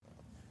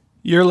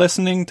You're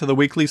listening to the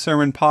weekly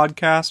sermon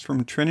podcast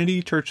from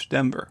Trinity Church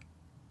Denver.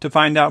 To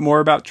find out more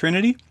about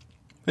Trinity,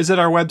 visit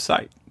our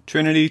website,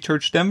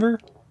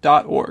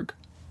 trinitychurchdenver.org.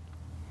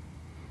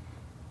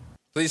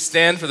 Please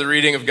stand for the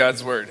reading of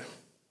God's Word.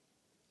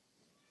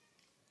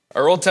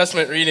 Our Old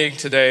Testament reading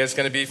today is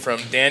going to be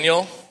from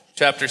Daniel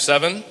chapter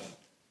 7,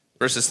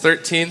 verses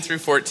 13 through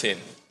 14.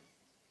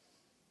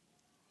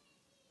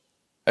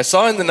 I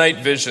saw in the night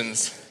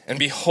visions, and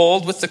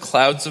behold, with the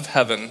clouds of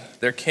heaven,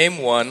 there came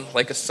one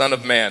like a son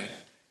of man.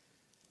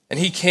 And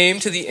he came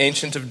to the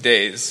Ancient of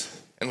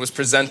Days, and was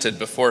presented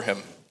before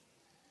him.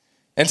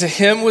 And to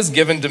him was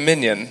given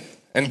dominion,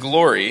 and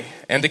glory,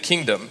 and a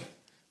kingdom,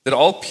 that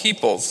all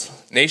peoples,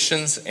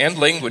 nations, and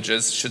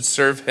languages should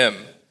serve him.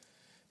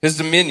 His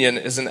dominion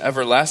is an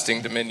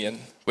everlasting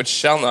dominion, which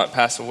shall not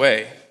pass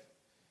away.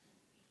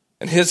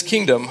 And his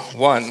kingdom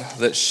one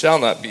that shall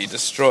not be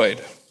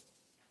destroyed.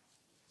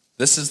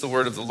 This is the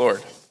word of the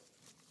Lord.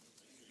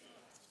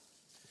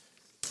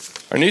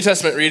 Our New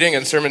Testament reading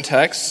and sermon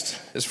text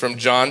is from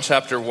John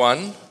chapter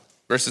 1,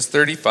 verses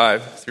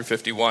 35 through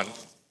 51.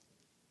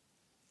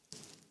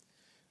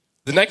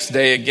 The next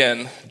day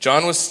again,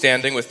 John was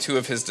standing with two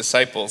of his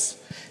disciples,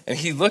 and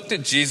he looked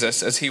at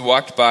Jesus as he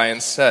walked by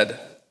and said,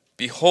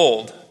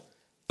 "Behold,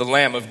 the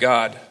Lamb of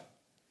God."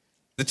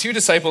 The two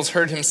disciples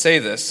heard him say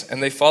this,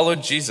 and they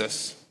followed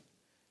Jesus.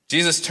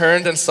 Jesus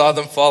turned and saw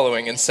them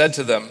following and said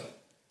to them,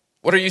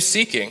 "What are you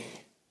seeking?"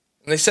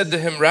 And they said to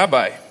him,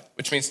 "Rabbi,"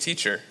 which means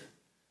teacher,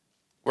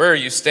 "where are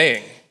you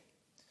staying?"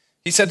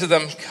 He said to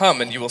them,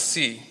 "Come and you will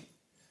see."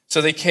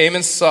 So they came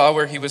and saw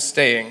where he was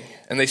staying,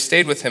 and they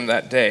stayed with him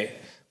that day,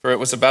 for it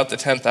was about the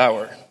 10th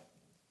hour.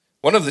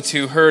 One of the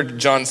two heard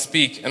John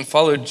speak and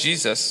followed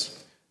Jesus.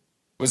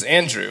 It was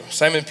Andrew,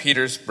 Simon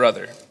Peter's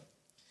brother.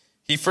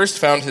 He first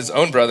found his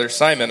own brother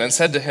Simon and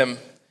said to him,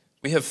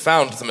 "We have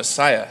found the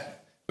Messiah,"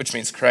 which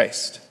means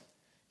Christ.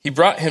 He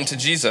brought him to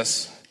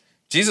Jesus.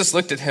 Jesus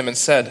looked at him and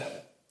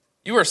said,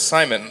 "You are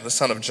Simon, the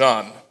son of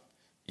John.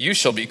 You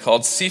shall be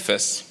called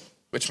Cephas,"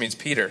 which means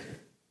Peter.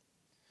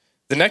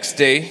 The next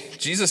day,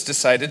 Jesus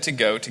decided to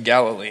go to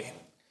Galilee.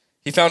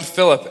 He found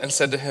Philip and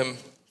said to him,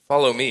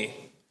 "Follow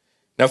me."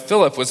 Now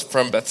Philip was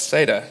from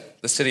Bethsaida,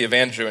 the city of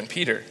Andrew and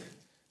Peter.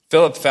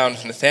 Philip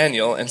found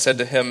Nathanael and said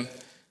to him,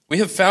 "We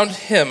have found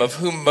him of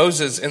whom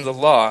Moses in the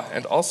law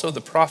and also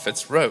the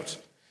prophets wrote,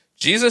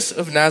 Jesus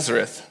of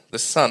Nazareth, the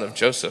son of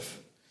Joseph."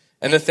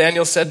 And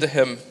Nathanael said to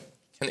him,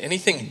 "Can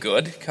anything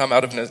good come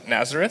out of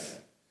Nazareth?"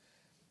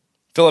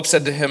 Philip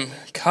said to him,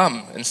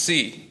 "Come and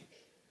see."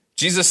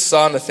 Jesus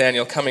saw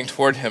Nathanael coming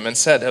toward him and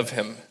said of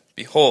him,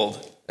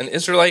 "Behold, an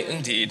Israelite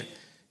indeed,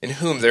 in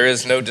whom there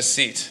is no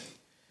deceit."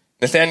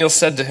 Nathanael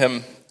said to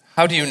him,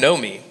 "How do you know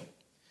me?"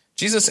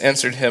 Jesus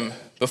answered him,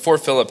 "Before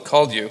Philip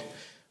called you,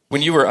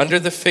 when you were under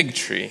the fig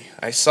tree,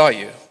 I saw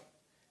you."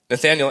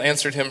 Nathanael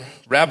answered him,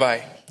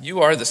 "Rabbi,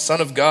 you are the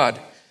Son of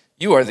God.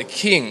 You are the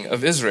King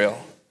of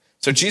Israel."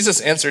 So Jesus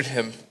answered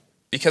him,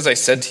 "Because I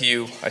said to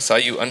you, I saw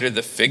you under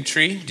the fig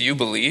tree, do you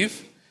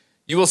believe?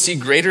 You will see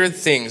greater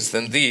things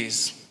than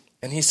these."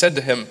 And he said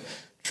to him,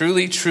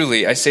 "Truly,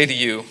 truly, I say to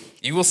you,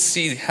 you will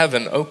see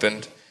heaven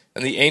opened,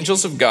 and the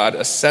angels of God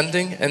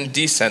ascending and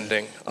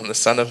descending on the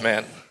Son of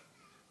Man."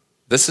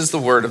 This is the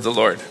word of the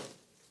Lord.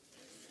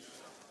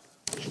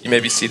 You may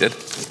be seated.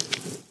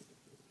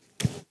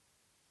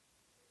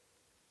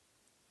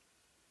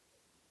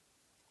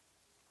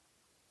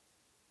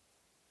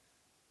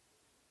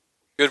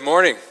 Good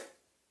morning.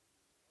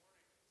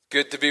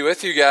 Good to be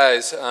with you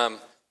guys.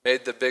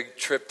 Made the big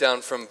trip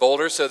down from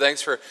Boulder, so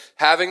thanks for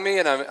having me,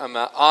 and I'm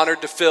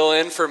honored to fill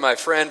in for my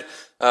friend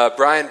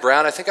Brian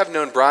Brown. I think I've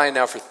known Brian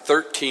now for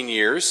 13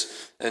 years,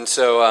 and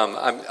so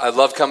I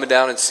love coming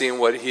down and seeing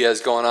what he has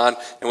going on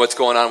and what's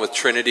going on with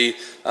Trinity.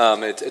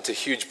 It's a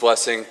huge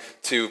blessing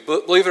to,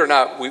 believe it or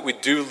not, we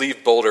do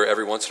leave Boulder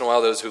every once in a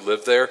while, those who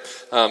live there,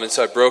 and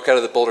so I broke out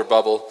of the Boulder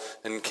bubble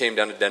and came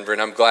down to Denver,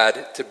 and I'm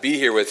glad to be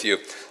here with you.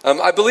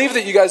 I believe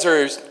that you guys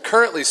are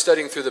currently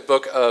studying through the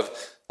book of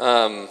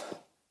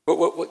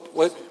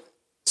what?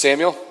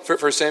 Samuel?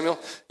 First Samuel?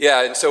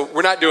 Yeah, and so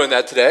we're not doing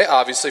that today,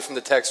 obviously, from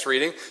the text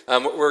reading.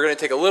 We're going to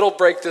take a little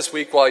break this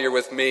week while you're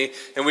with me,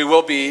 and we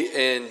will be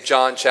in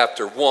John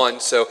chapter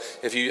 1. So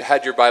if you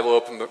had your Bible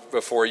open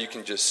before, you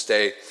can just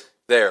stay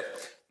there.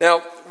 Now,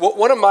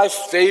 one of my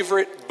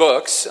favorite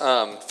books,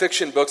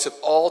 fiction books of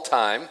all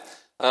time,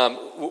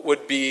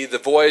 would be The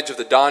Voyage of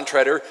the Dawn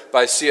Treader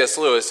by C.S.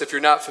 Lewis. If you're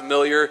not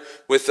familiar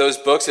with those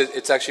books,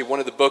 it's actually one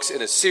of the books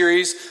in a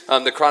series.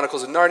 The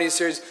Chronicles of Narnia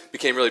series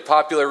became really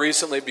popular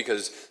recently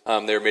because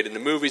they were made into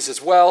movies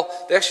as well.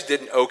 They actually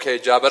did an okay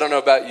job. I don't know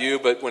about you,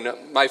 but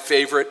when my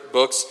favorite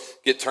books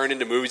get turned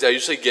into movies, I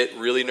usually get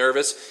really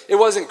nervous. It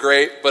wasn't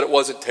great, but it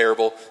wasn't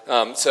terrible.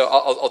 So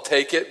I'll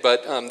take it.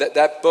 But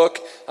that book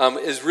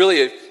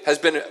has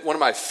been one of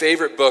my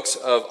favorite books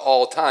of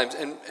all times.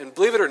 And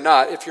believe it or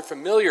not, if you're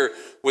familiar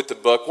with the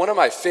book, one of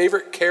my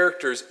favorite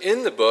characters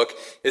in the book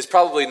is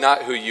probably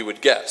not who you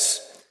would guess.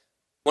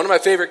 One of my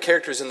favorite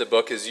characters in the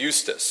book is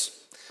Eustace.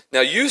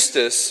 Now,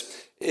 Eustace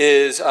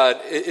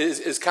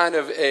is kind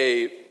of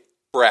a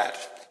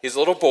brat. He's a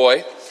little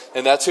boy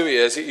and that's who he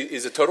is.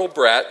 He's a total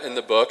brat in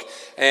the book,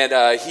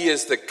 and he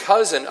is the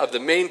cousin of the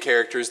main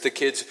characters, the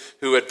kids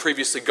who had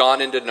previously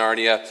gone into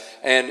Narnia.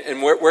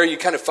 And where you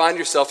kind of find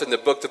yourself in the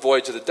book, The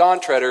Voyage of the Dawn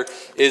Treader,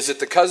 is that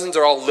the cousins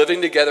are all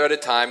living together at a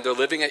time. They're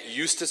living at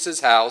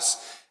Eustace's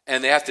house,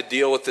 and they have to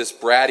deal with this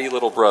bratty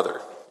little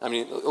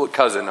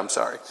cousin, I'm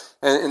sorry.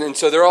 And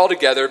so they're all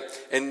together,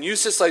 and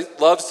Eustace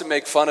loves to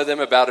make fun of them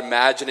about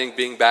imagining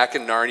being back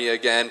in Narnia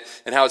again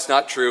and how it's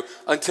not true,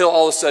 until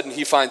all of a sudden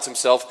he finds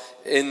himself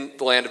in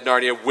the land of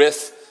Narnia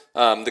with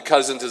the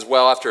cousins as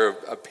well, after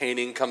a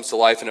painting comes to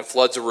life and it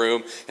floods a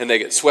room, and they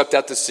get swept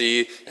out to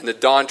sea, and the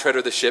Dawn Treader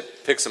of the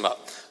ship picks them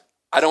up.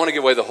 I don't want to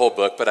give away the whole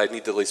book, but I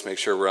need to at least make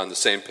sure we're on the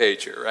same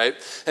page here, right?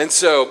 And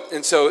so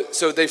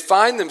they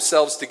find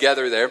themselves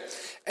together there.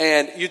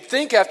 And you'd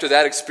think after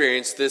that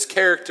experience, this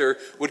character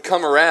would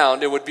come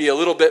around and would be a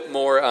little bit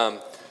more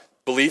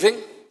believing,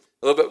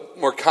 a little bit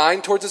more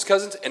kind towards his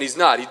cousins, and he's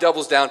not. He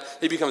doubles down.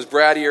 He becomes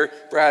brattier,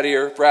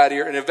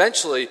 and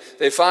eventually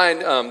they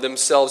find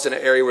themselves in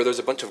an area where there's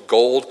a bunch of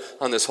gold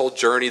on this whole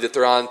journey that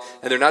they're on,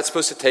 and they're not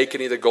supposed to take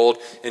any of the gold.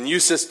 And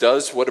Eustace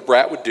does what a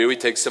brat would do. He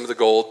takes some of the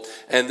gold,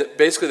 and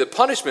basically the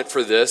punishment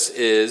for this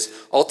is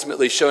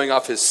ultimately showing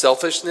off his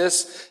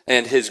selfishness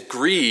and his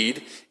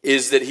greed,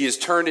 is that he is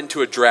turned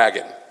into a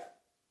dragon,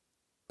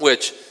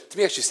 which to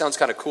me actually sounds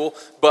kind of cool,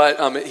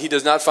 but he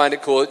does not find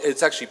it cool.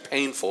 It's actually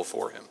painful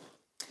for him.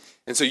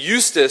 And so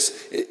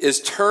Eustace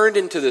is turned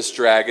into this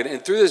dragon,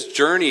 and through this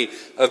journey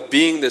of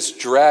being this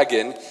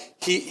dragon,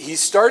 he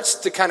starts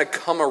to kind of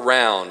come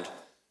around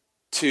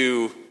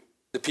to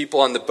the people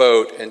on the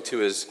boat and to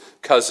his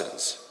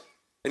cousins.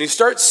 And you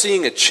start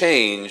seeing a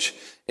change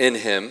in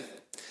him,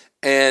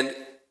 and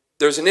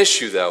there's an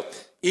issue though.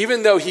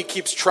 Even though he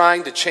keeps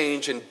trying to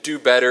change and do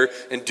better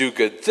and do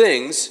good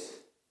things,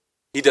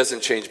 he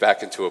doesn't change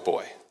back into a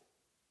boy.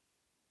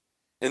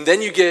 And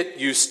then you get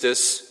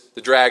Eustace,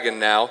 the dragon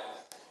now,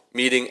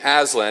 meeting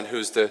Aslan,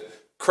 who's the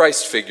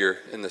Christ figure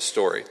in the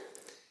story.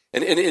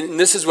 And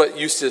this is what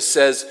Eustace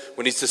says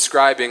when he's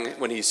describing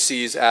when he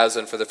sees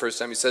Aslan for the first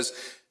time. He says,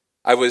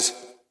 "I was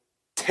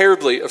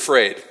terribly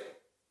afraid."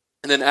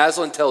 And then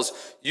Aslan tells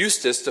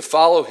Eustace to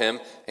follow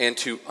him and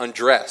to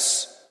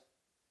undress.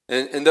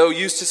 And though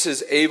Eustace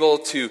is able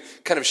to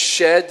kind of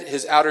shed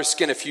his outer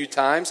skin a few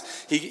times,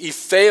 he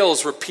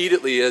fails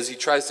repeatedly as he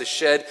tries to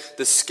shed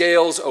the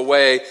scales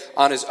away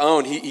on his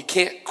own. He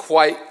can't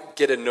quite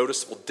get a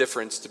noticeable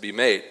difference to be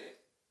made.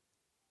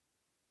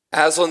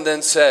 Aslan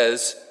then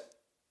says,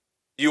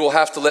 "You will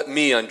have to let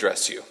me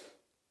undress you."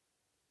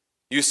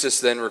 Eustace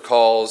then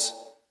recalls,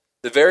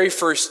 "The very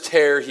first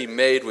tear he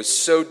made was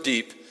so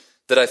deep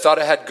that I thought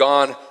it had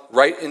gone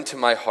right into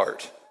my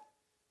heart.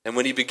 And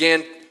when he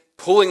began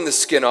pulling the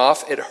skin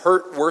off, it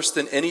hurt worse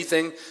than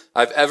anything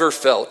I've ever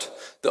felt.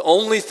 The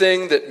only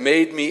thing that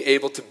made me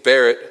able to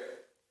bear it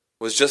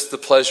was just the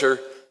pleasure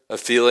of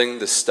feeling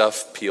the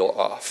stuff peel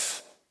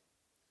off."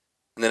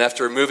 And then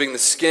after removing the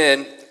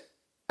skin,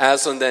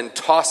 Aslan then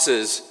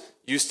tosses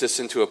Eustace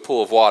into a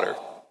pool of water.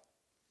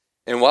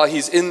 And while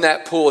he's in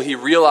that pool, he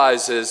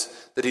realizes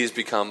that he's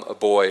become a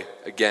boy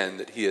again,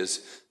 that he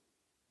has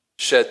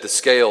shed the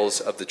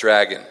scales of the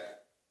dragon.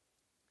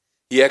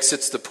 He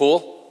exits the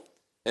pool,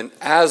 and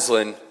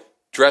Aslan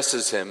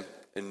dresses him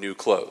in new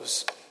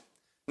clothes.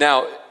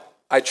 Now,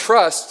 I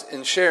trust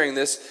in sharing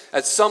this,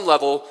 at some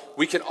level,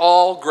 we can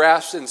all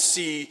grasp and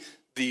see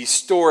the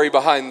story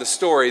behind the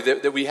story,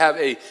 that we have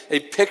a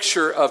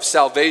picture of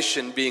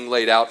salvation being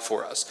laid out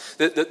for us.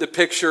 The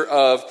picture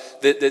of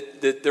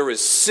that there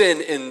was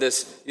sin in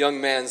this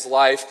young man's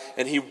life,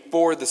 and he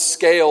bore the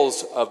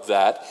scales of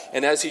that.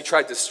 And as he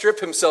tried to strip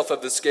himself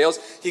of the scales,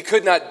 he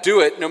could not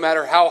do it no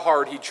matter how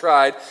hard he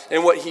tried.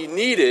 And what he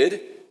needed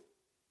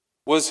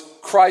was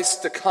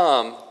Christ to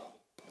come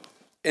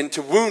and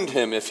to wound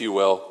him, if you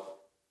will,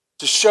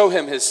 to show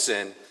him his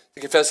sin,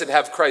 to confess and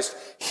have Christ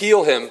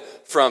heal him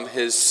from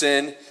his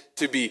sin,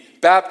 to be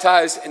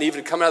baptized and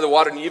even come out of the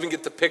water. And you even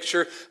get the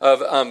picture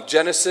of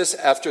Genesis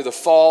after the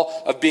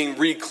fall, of being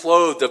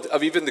reclothed,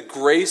 of even the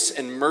grace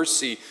and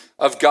mercy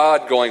of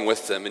God going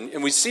with them.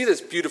 And we see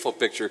this beautiful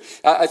picture.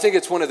 I think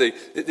it's one of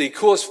the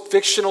coolest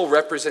fictional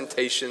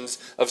representations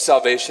of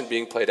salvation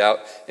being played out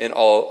in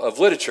all of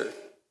literature.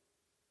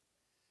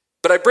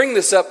 But I bring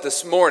this up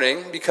this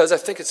morning because I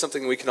think it's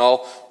something we can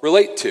all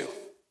relate to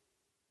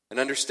and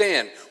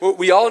understand.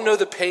 We all know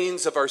the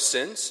pains of our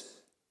sins.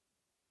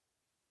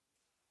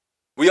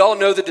 We all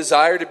know the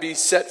desire to be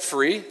set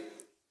free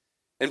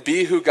and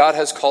be who God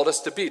has called us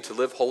to be, to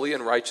live holy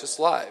and righteous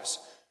lives.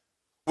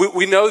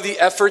 We know the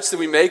efforts that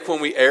we make when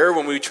we err,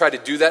 when we try to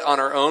do that on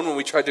our own, when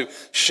we try to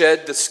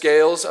shed the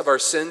scales of our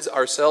sins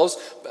ourselves,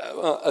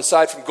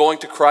 aside from going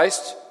to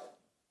Christ.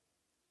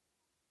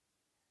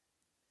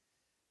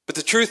 But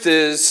the truth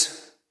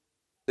is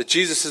that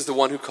Jesus is the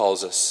one who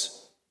calls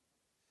us.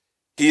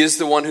 He is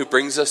the one who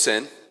brings us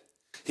in.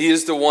 He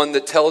is the one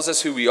that tells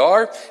us who we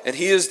are, and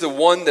he is the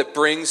one that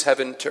brings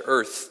heaven to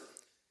earth.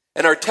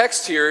 And our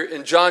text here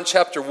in John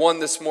chapter 1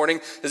 this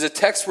morning is a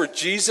text where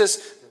Jesus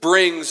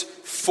brings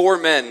 4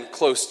 men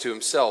close to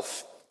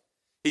himself.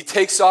 He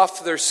takes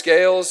off their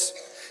scales,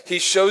 he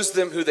shows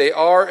them who they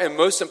are, and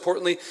most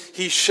importantly,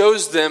 he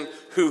shows them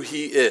who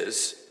he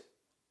is.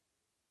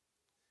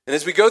 And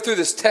as we go through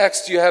this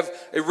text, you have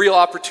a real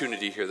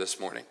opportunity here this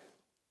morning.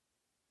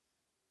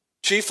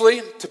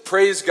 Chiefly to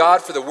praise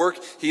God for the work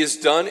he has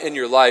done in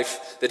your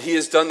life, that he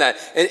has done that.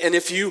 And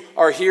if you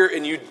are here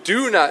and you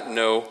do not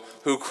know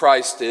who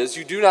Christ is,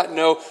 you do not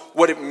know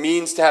what it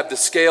means to have the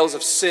scales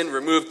of sin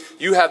removed,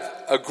 you have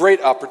a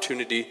great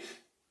opportunity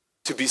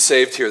to be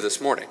saved here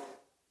this morning.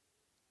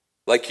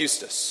 Like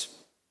Eustace.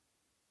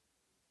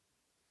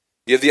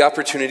 You have the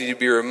opportunity to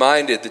be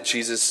reminded that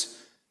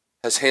Jesus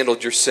has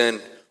handled your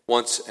sin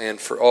once and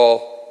for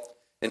all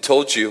and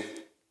told you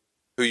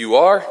who you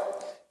are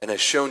and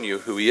has shown you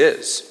who he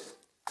is.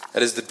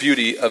 That is the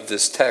beauty of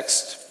this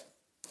text.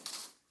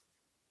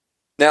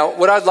 Now,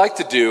 what I'd like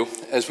to do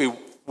as we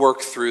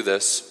work through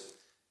this,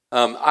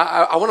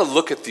 I want to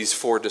look at these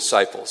four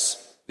disciples,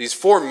 these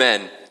four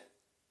men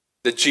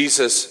that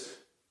Jesus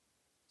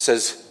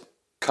says,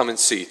 come and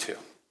see to,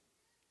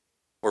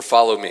 or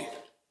follow me.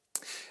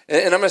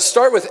 And I'm going to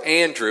start with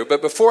Andrew,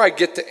 but before I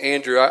get to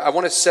Andrew, I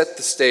want to set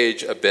the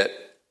stage a bit,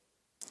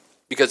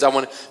 because I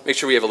want to make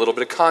sure we have a little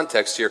bit of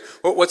context here.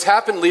 What's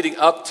happened leading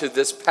up to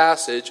this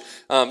passage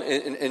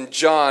in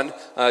John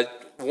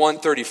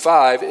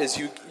 1:35 is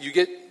you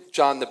get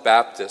John the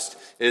Baptist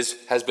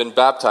has been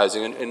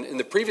baptizing. And in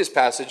the previous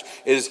passage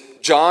is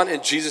John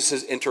and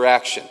Jesus'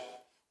 interaction,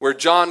 where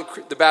John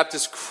the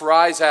Baptist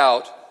cries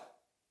out,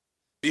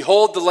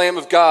 "Behold the Lamb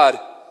of God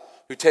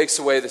who takes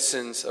away the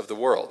sins of the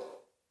world."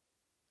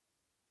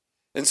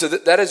 And so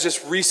that has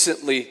just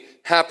recently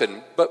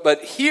happened.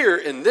 But here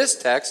in this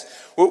text,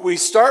 what we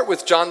start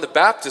with John the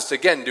Baptist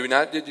again.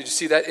 Did you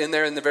see that in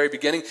there in the very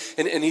beginning?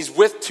 And he's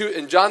with two,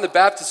 and John the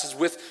Baptist is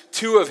with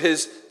two of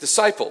his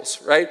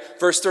disciples, right?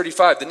 Verse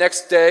 35. The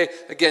next day,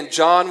 again,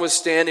 John was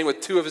standing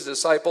with two of his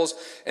disciples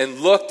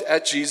and looked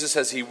at Jesus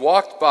as he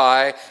walked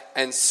by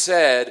and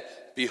said,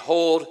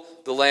 "Behold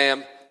the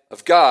Lamb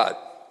of God."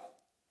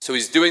 So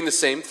he's doing the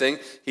same thing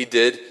he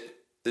did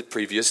the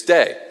previous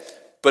day.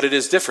 But it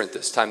is different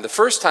this time. The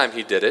first time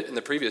he did it, in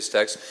the previous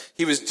text,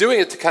 he was doing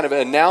it to kind of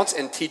announce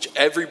and teach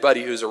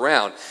everybody who's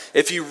around.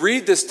 If you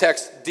read this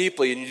text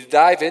deeply and you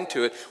dive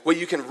into it, what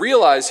you can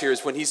realize here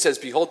is when he says,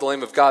 "Behold the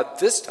Lamb of God,"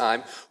 this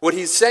time, what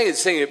he's saying is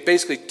saying it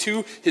basically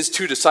to his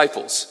two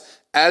disciples.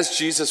 As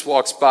Jesus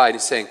walks by, and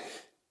he's saying,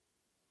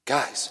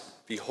 "Guys,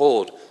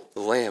 behold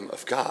the Lamb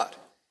of God."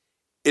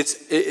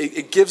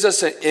 It gives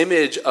us an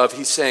image of,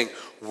 he's saying,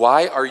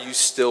 "Why are you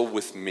still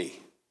with me?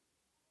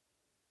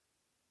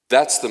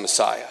 That's the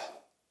Messiah.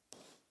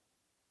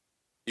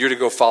 You're to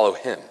go follow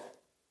him."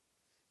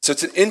 So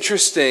it's an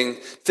interesting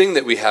thing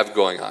that we have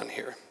going on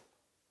here.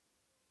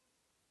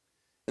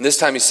 And this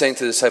time he's saying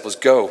to the disciples,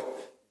 go,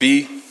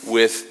 be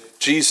with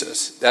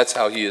Jesus. That's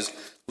how he is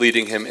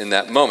leading him in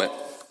that moment.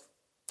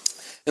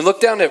 And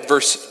look down at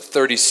verse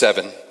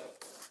 37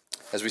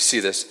 as we see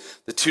this.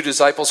 The two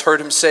disciples heard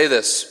him say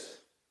this,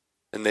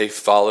 and they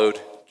followed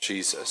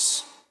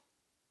Jesus.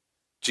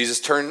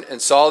 Jesus turned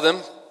and saw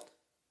them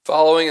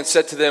following and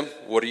said to them,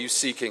 "What are you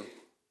seeking?"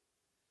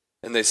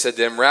 And they said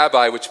to him,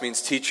 "Rabbi," which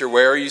means teacher,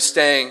 "where are you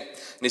staying?"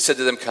 And he said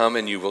to them, "Come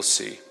and you will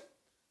see."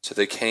 So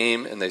they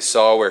came and they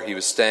saw where he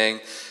was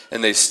staying,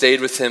 and they stayed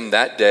with him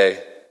that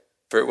day,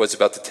 for it was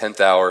about the 10th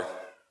hour.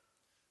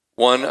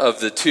 One of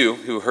the two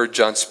who heard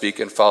John speak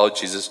and followed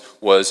Jesus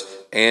was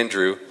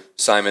Andrew,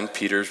 Simon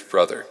Peter's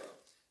brother.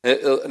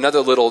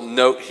 Another little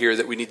note here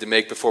that we need to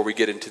make before we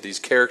get into these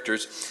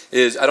characters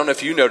is, I don't know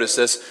if you noticed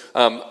this,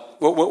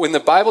 when the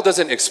Bible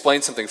doesn't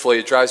explain something fully,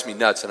 it drives me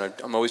nuts, and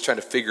I'm always trying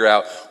to figure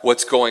out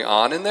what's going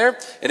on in there.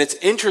 And it's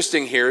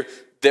interesting here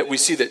that we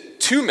see that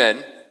two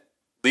men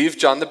leave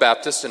John the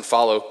Baptist and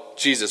follow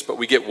Jesus, but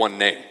we get one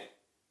name.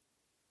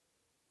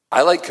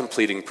 I like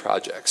completing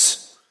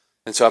projects,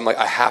 and so I'm like,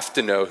 I have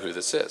to know who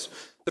this is.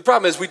 The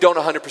problem is we don't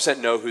 100%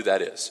 know who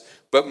that is.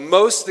 But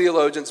most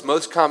theologians,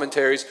 most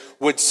commentaries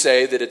would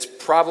say that it's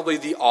probably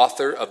the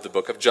author of the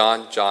book of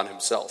John, John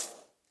himself.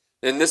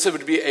 And this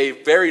would be a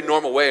very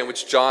normal way in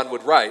which John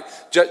would write.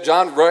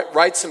 John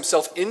writes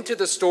himself into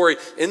the story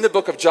in the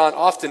book of John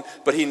often,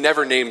 but he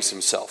never names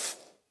himself.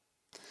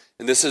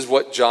 And this is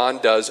what John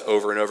does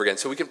over and over again.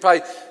 So we can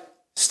probably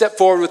step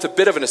forward with a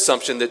bit of an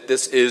assumption that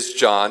this is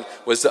John,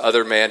 was the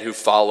other man who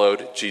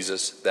followed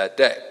Jesus that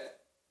day.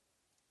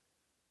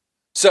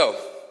 So,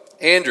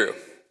 Andrew.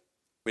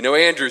 We know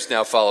Andrew's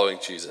now following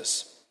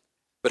Jesus.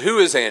 But who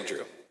is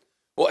Andrew?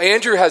 Well,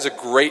 Andrew has a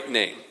great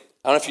name.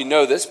 I don't know if you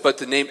know this, but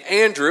the name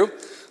Andrew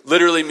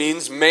literally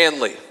means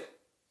manly.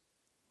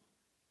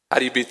 How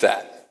do you beat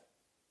that?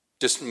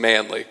 Just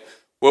manly.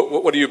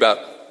 What are you about?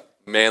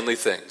 Manly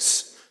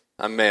things.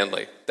 I'm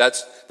manly.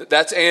 That's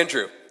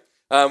Andrew.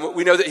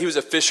 We know that he was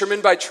a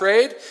fisherman by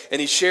trade,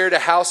 and he shared a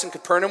house in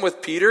Capernaum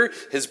with Peter,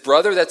 his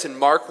brother. That's in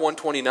Mark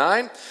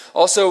 1:29.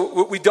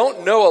 Also, we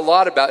don't know a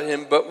lot about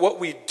him, but what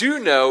we do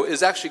know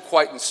is actually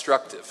quite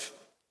instructive.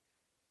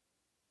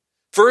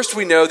 First,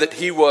 we know that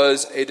he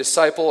was a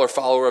disciple or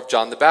follower of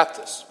John the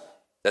Baptist.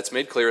 That's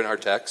made clear in our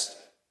text.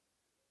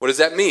 What does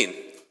that mean?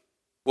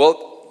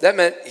 Well, that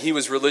meant he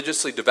was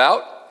religiously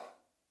devout,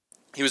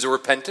 He was a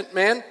repentant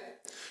man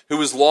who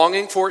was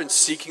longing for and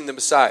seeking the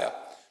Messiah.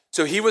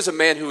 So he was a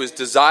man who was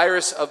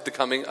desirous of the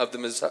coming of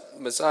the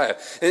Messiah.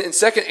 And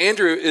second,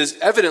 Andrew is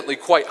evidently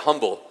quite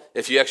humble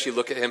if you actually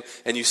look at him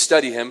and you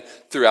study him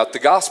throughout the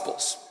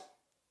Gospels.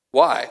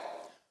 Why?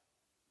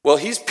 Well,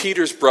 he's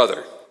Peter's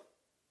brother.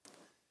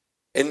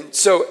 And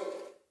so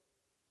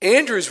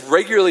Andrew's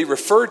regularly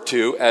referred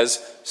to as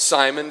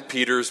Simon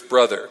Peter's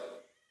brother.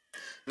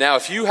 Now,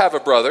 if you have a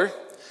brother,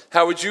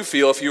 how would you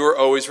feel if you were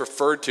always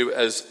referred to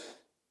as,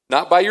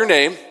 not by your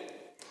name,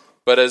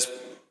 but as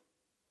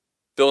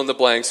fill in the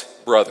blanks,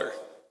 brother?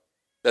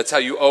 That's how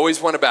you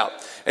always went about.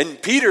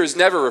 And Peter is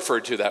never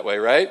referred to that way,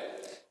 right?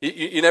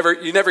 You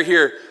never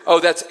hear, oh,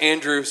 that's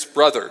Andrew's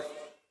brother.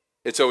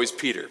 It's always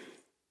Peter.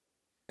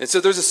 And so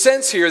there's a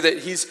sense here that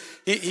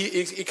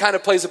he kind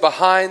of plays a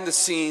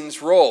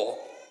behind-the-scenes role.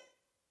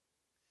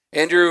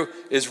 Andrew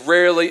is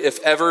rarely,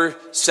 if ever,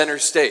 center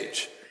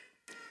stage.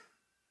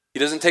 He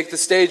doesn't take the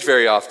stage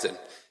very often.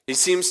 He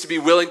seems to be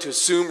willing to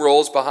assume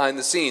roles behind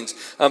the scenes.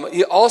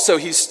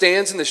 He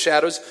stands in the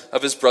shadows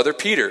of his brother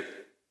Peter,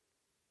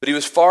 but he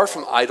was far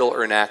from idle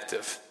or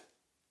inactive.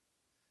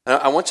 And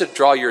I want to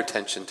draw your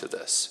attention to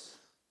this.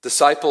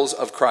 Disciples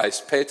of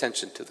Christ, pay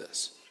attention to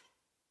this.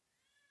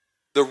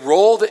 The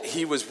role that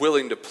he was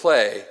willing to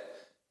play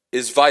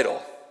is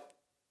vital.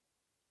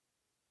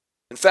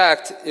 In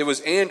fact, it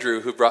was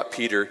Andrew who brought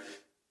Peter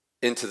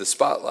into the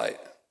spotlight.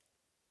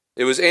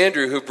 It was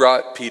Andrew who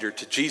brought Peter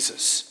to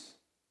Jesus.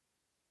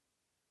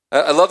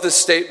 I love this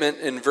statement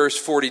in verse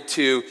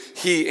 42.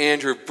 He,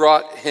 Andrew,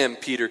 brought him,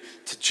 Peter,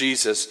 to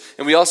Jesus.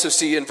 And we also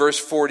see in verse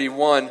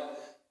 41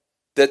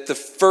 that the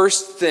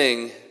first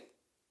thing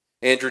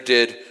Andrew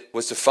did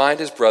was to find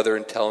his brother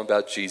and tell him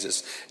about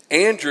Jesus.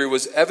 Andrew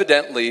was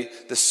evidently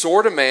the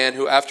sort of man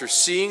who, after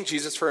seeing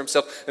Jesus for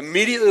himself,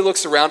 immediately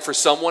looks around for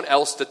someone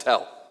else to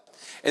tell.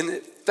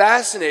 And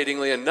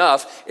fascinatingly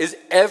enough, is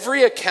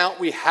every account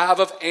we have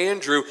of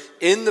Andrew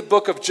in the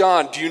book of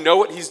John, do you know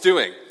what he's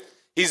doing?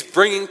 He's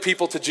bringing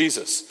people to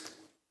Jesus.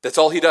 That's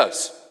all he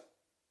does.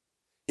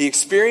 He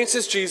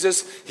experiences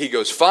Jesus, he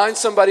goes find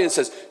somebody and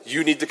says,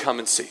 you need to come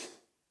and see.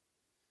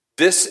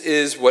 This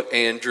is what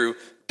Andrew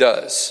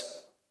does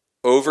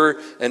over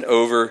and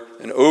over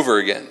and over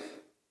again.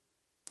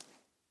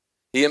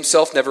 He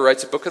himself never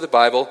writes a book of the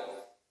Bible.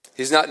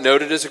 He's not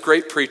noted as a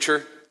great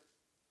preacher,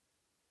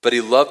 but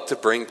he loved to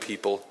bring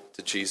people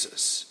to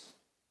Jesus.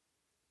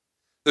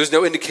 There's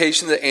no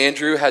indication that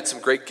Andrew had some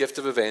great gift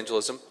of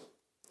evangelism.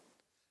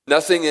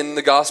 Nothing in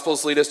the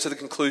Gospels lead us to the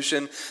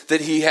conclusion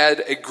that he had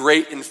a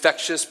great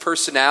infectious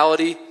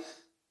personality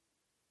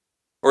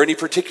or any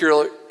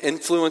particular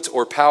influence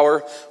or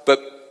power, but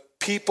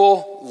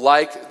people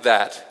like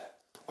that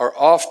are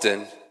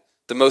often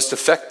the most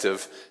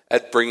effective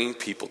at bringing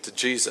people to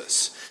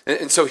Jesus.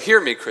 And so hear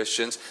me,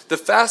 Christians, the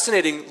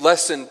fascinating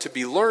lesson to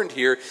be learned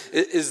here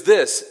is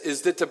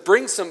that to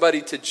bring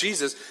somebody to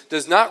Jesus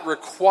does not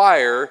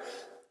require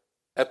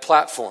a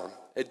platform.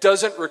 It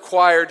doesn't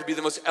require to be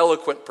the most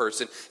eloquent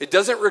person. It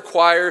doesn't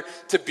require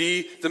to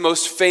be the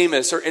most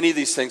famous or any of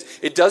these things.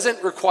 It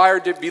doesn't require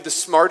to be the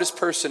smartest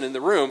person in the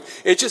room.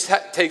 It just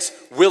takes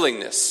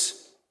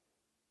willingness.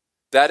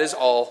 That is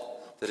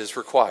all that is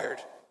required.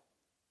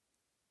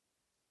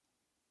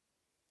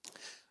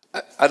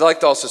 I'd like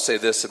to also say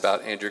this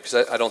about Andrew,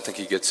 because I don't think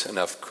he gets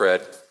enough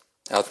cred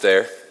out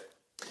there,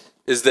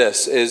 is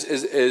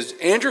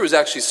Andrew was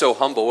actually so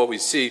humble. What we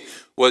see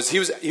was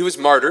he was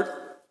martyred.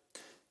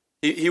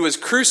 He was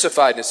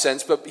crucified in a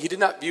sense, but he did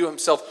not view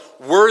himself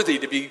worthy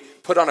to be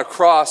put on a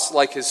cross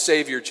like his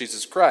Savior,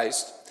 Jesus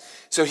Christ.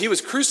 So he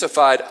was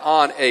crucified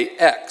on a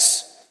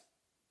X.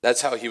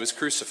 That's how he was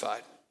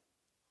crucified.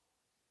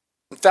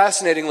 And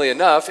fascinatingly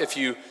enough, if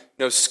you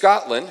know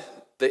Scotland,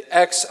 the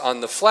X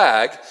on the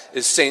flag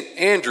is St.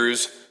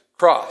 Andrew's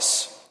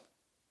cross,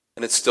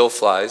 and it still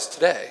flies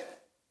today.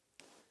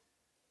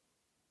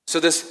 So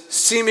this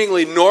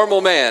seemingly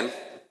normal man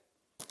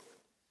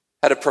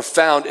had a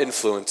profound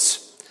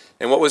influence.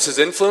 And what was his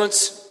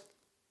influence?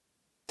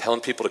 Telling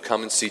people to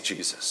come and see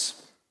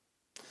Jesus.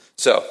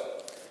 So,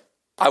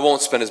 I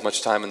won't spend as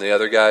much time on the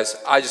other guys.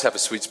 I just have a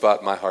sweet spot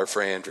in my heart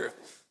for Andrew.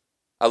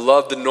 I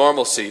love the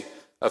normalcy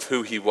of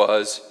who he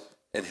was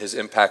and his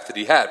impact that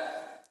he had.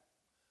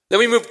 Then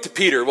we move to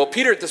Peter. Well,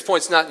 Peter at this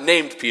point is not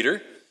named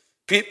Peter.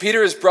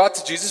 Peter is brought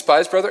to Jesus by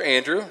his brother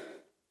Andrew.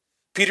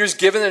 Peter's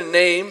given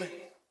name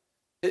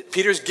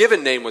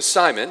was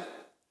Simon,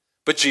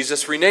 but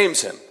Jesus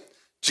renames him.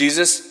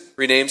 Jesus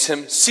renames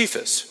him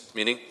Cephas,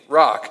 meaning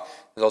rock.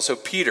 There's also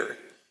Peter.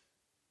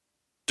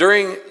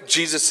 During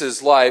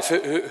Jesus' life,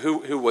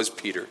 who was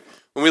Peter?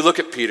 When we look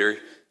at Peter,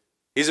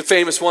 he's a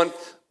famous one,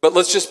 but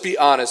let's just be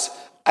honest.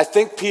 I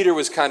think Peter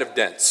was kind of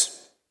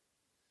dense.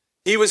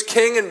 He was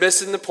king and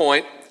missing the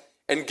point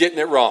and getting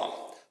it wrong.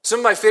 Some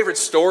of my favorite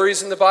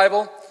stories in the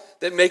Bible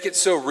that make it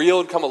so real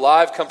and come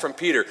alive come from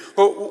Peter.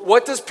 But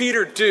what does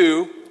Peter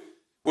do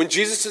when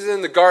Jesus is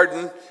in the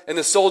garden and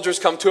the soldiers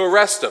come to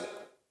arrest him?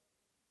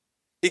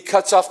 He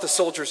cuts off the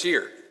soldier's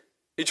ear.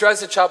 He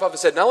tries to chop off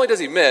his head. Not only does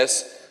he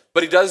miss,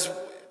 but he does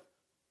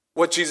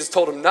what Jesus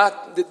told him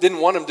didn't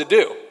want him to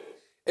do.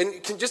 And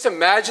you can just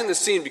imagine the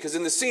scene, because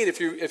in the scene, if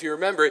you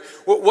remember it,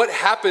 what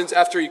happens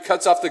after he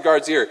cuts off the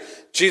guard's ear?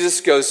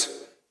 Jesus goes,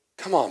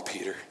 "Come on,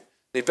 Peter."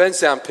 And he bends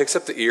down, picks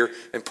up the ear,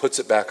 and puts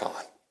it back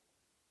on.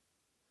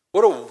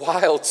 What a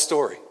wild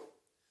story.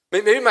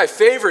 Maybe my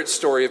favorite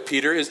story of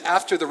Peter is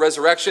after the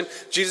resurrection.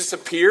 Jesus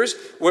appears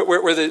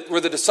where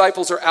the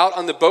disciples are out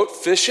on the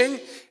boat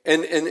fishing,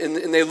 and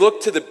they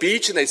look to the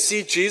beach and they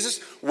see Jesus.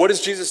 What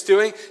is Jesus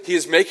doing? He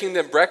is making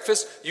them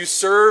breakfast. You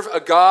serve a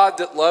God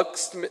that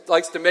likes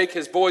to make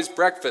his boys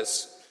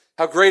breakfast.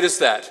 How great is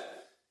that?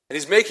 And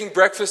he's making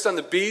breakfast on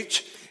the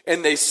beach,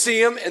 and they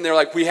see him, and they're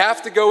like, "We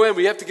have to go in.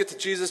 We have to get to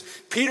Jesus."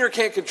 Peter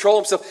can't control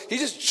himself. He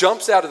just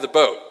jumps out of the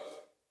boat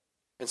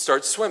and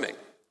starts swimming.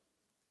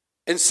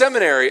 In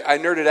seminary, I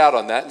nerded out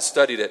on that and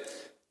studied it.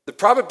 The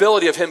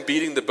probability of him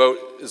beating the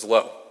boat is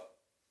low.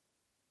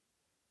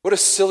 What a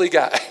silly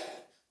guy,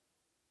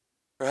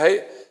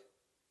 right?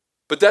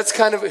 But that's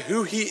kind of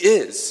who he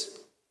is.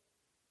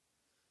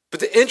 But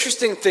the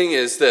interesting thing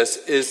is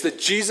that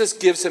Jesus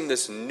gives him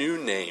this new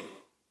name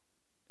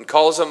and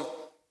calls him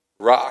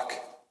Rock,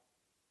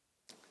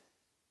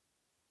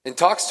 and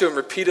talks to him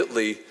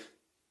repeatedly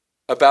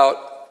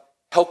about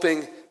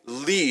helping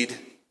lead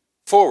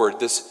forward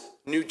this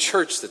new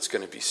church that's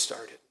going to be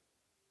started.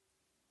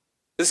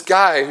 This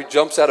guy who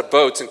jumps out of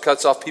boats and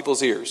cuts off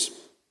people's ears.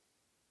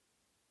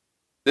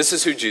 This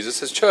is who Jesus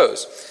has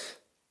chose.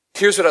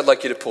 Here's what I'd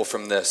like you to pull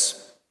from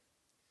this.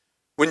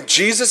 When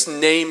Jesus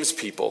names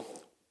people,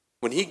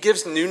 when he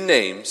gives new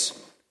names,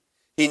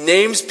 he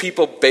names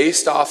people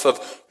based off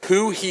of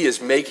who he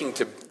is making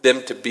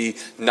them to be,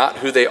 not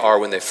who they are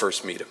when they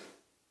first meet him.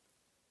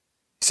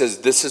 He says,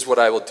 "This is what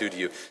I will do to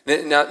you."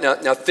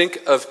 Now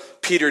think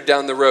of Peter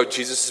down the road.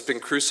 Jesus has been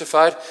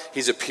crucified.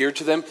 He's appeared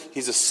to them.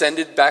 He's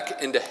ascended back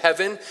into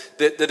heaven.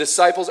 The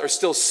disciples are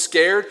still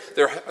scared.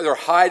 They're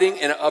hiding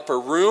in an upper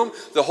room.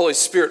 The Holy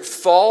Spirit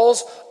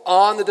falls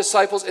on the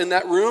disciples in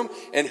that room.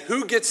 And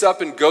who gets up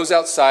and goes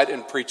outside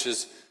and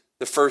preaches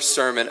the first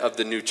sermon of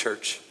the new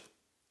church?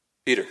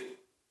 Peter.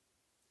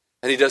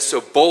 And he does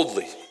so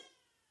boldly,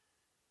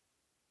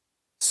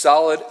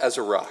 solid as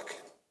a rock.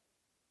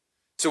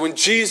 So when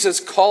Jesus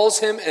calls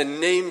him and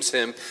names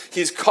him,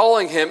 he's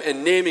calling him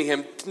and naming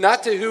him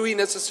not to who he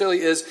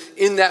necessarily is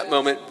in that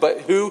moment, but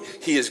who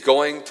he is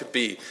going to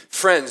be.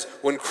 Friends,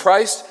 when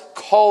Christ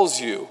calls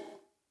you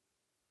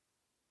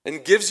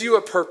and gives you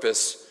a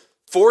purpose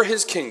for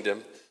his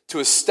kingdom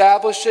to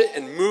establish it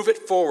and move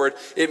it forward,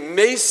 it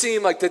may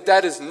seem like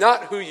that is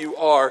not who you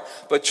are,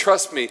 but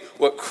trust me,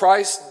 what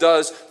Christ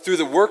does through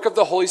the work of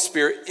the Holy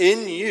Spirit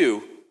in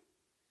you,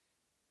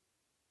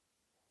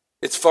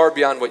 it's far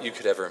beyond what you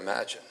could ever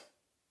imagine.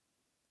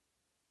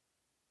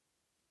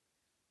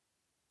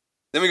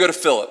 Then we go to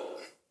Philip.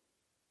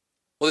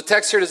 Well, the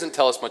text here doesn't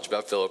tell us much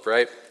about Philip,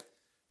 right?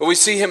 But we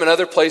see him in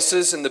other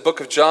places in the book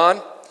of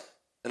John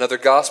and other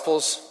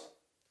Gospels.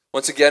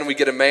 Once again, we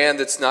get a man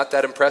that's not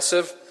that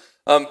impressive.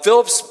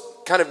 Philip's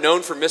kind of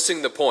known for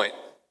missing the point.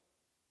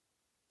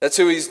 That's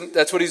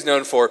what he's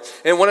known for.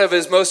 And one of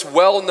his most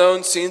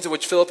well-known scenes in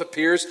which Philip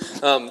appears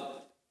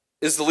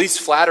is the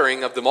least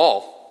flattering of them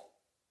all.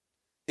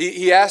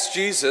 He asked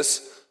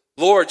Jesus,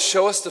 "Lord,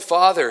 show us the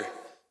Father,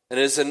 and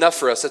it is enough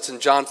for us." That's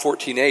in John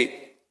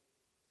 14:8.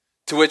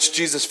 To which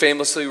Jesus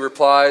famously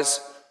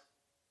replies,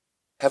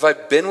 "Have I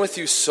been with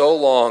you so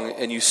long,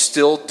 and you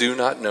still do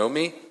not know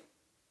me?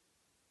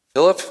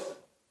 Philip,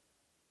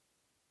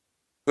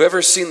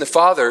 whoever's seen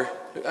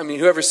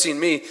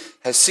me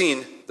has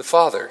seen the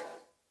Father."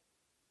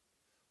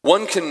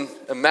 One can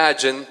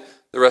imagine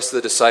the rest of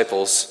the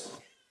disciples,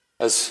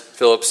 as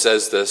Philip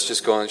says this,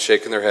 just going and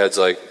shaking their heads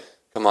like,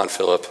 "Come on,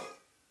 Philip.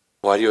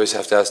 Why do you always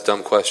have to ask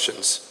dumb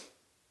questions?"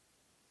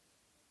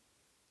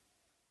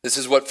 This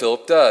is what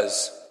Philip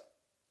does.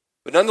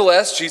 But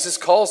nonetheless, Jesus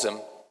calls him.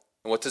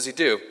 And what does he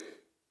do?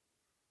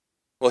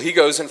 Well, he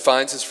goes and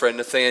finds his friend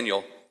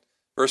Nathanael.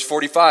 Verse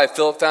 45,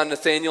 Philip found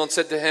Nathanael and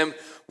said to him,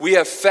 "We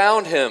have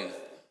found him,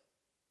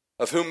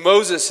 of whom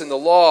Moses in the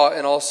law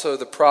and also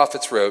the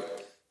prophets wrote,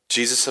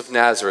 Jesus of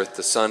Nazareth,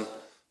 the son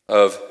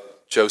of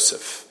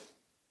Joseph."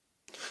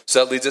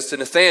 So that leads us to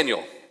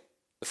Nathanael,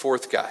 the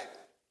fourth guy.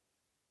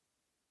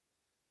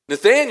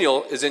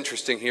 Nathanael is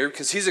interesting here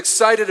because he's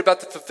excited about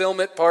the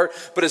fulfillment part,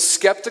 but is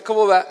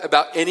skeptical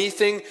about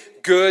anything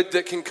good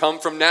that can come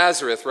from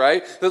Nazareth,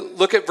 right?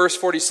 Look at verse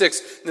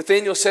 46.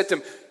 Nathanael said to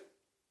him,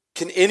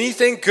 "Can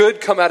anything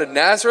good come out of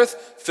Nazareth?"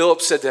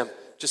 Philip said to him,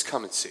 "Just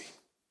come and see."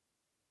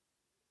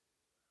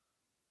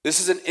 This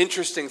is an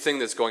interesting thing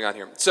that's going on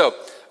here. So,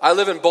 I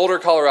live in Boulder,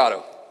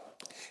 Colorado.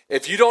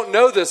 If you don't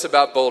know this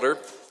about Boulder,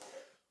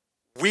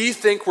 we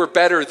think we're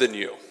better than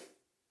you.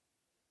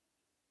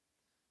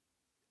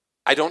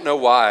 I don't know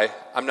why.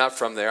 I'm not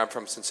from there. I'm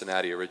from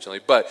Cincinnati originally.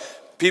 But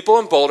people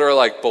in Boulder are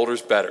like,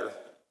 Boulder's better.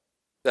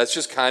 That's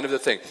just kind of the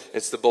thing.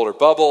 It's the Boulder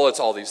Bubble.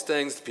 It's all these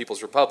things, the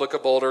People's Republic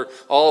of Boulder,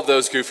 all of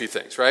those goofy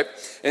things, right?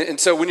 And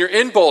so when you're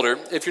in Boulder,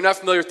 if you're not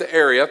familiar with the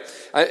area,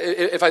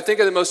 if I think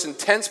of the most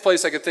intense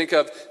place I could think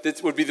of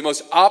that would be the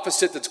most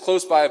opposite that's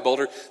close by of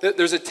Boulder,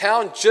 there's a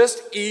town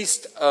just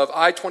east of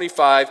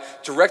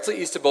I-25, directly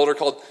east of Boulder,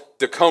 called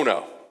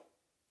Dacono.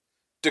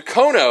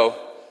 Dacono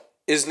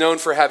is known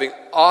for having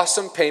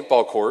awesome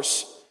paintball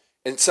course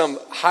and some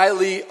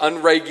highly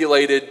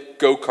unregulated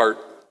go-kart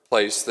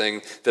place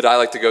thing that I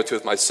like to go to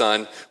with my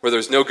son, where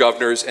there's no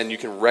governors and you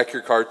can wreck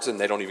your carts and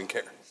they don't even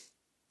care.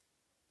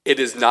 It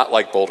is not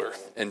like Boulder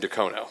and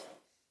Dacono,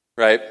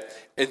 right?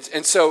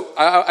 And so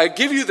I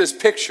give you this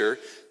picture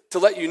to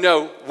let you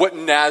know what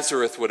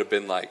Nazareth would have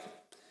been like.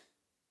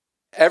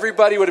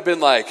 Everybody would have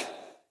been like,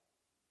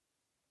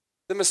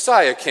 the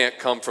Messiah can't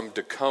come from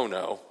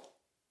Dacono.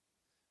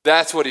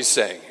 That's what he's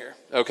saying here,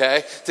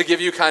 okay? To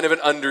give you kind of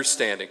an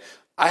understanding.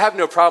 I have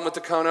no problem with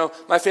Dacono.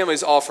 My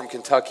family's all from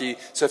Kentucky.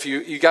 So if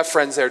you got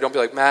friends there, don't be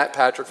like,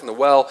 Patrick from the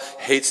Well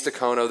hates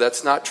Dacono.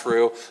 That's not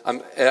true.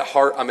 At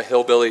heart, I'm a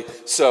hillbilly.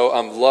 So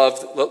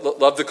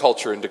love the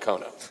culture in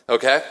Dacono.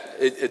 Okay?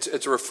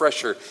 It's a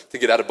refresher to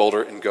get out of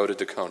Boulder and go to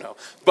Dacono.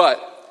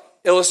 But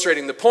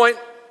illustrating the point,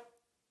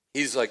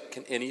 he's like,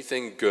 can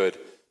anything good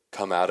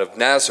come out of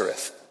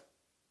Nazareth?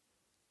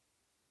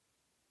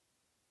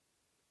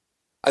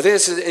 I think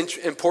this is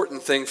an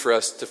important thing for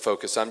us to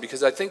focus on,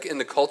 because I think in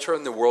the culture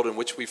and the world in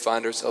which we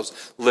find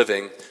ourselves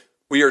living,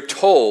 we are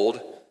told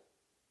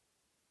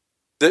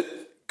that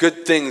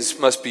good things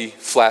must be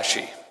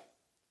flashy.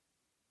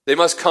 They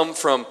must come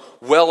from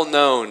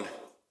well-known,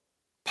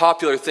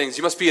 popular things.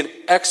 You must be an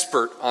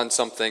expert on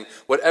something,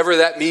 whatever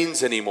that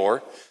means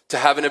anymore, to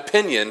have an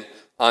opinion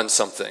on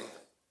something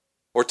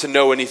or to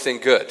know anything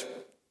good.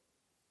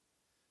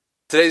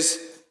 Today's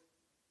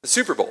the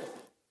Super Bowl.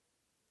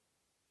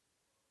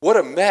 What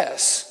a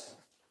mess.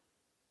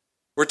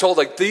 We're told,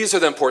 like, these are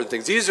the important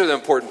things. These are the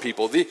important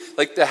people.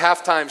 Like the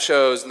halftime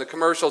shows and the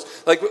commercials.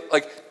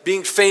 Like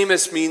being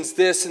famous means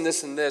this and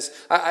this and this.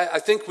 I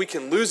think we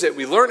can lose it.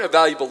 We learn a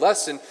valuable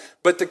lesson,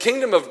 but the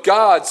kingdom of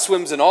God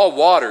swims in all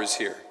waters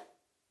here.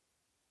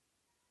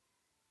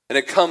 And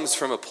it comes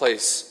from a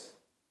place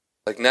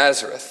like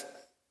Nazareth.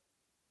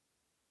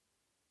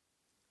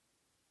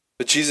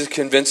 But Jesus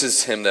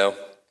convinces him, though,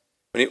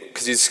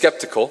 because he's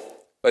skeptical,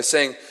 by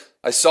saying,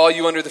 I saw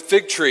you under the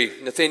fig tree.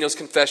 Nathanael's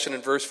confession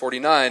in verse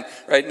 49,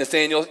 right?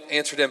 Nathanael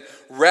answered him,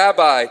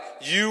 Rabbi,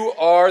 you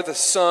are the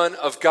Son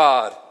of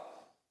God.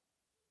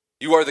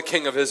 You are the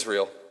King of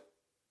Israel.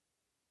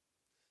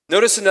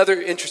 Notice another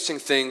interesting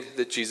thing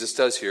that Jesus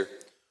does here.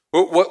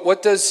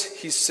 What does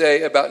he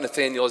say about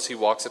Nathanael as he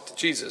walks up to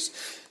Jesus?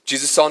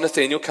 Jesus saw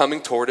Nathanael coming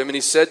toward him, and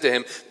he said to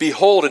him,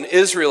 Behold, an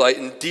Israelite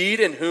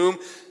indeed, in whom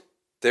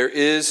there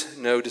is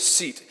no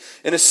deceit.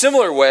 In a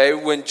similar way,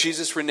 when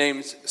Jesus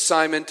renames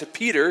Simon to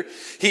Peter,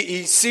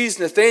 he sees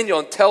Nathanael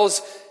and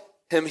tells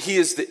him he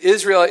is the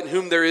Israelite in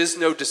whom there is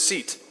no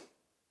deceit.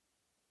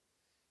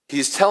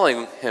 He's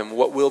telling him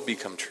what will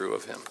become true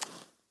of him.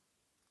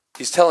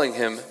 He's telling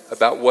him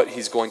about what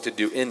he's going to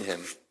do in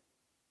him.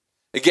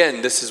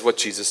 Again, this is what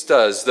Jesus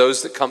does.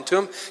 Those that come to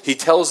him, he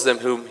tells them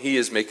whom he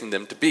is making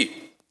them to be.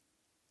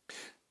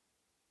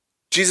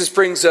 Jesus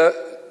brings up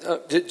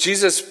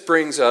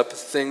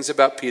things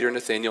about Peter and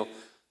Nathanael,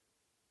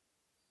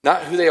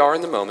 not who they are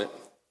in the moment,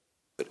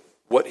 but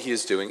what he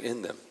is doing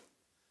in them.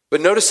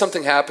 But notice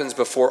something happens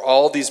before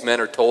all these men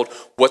are told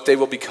what they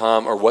will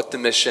become, or what the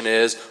mission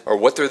is, or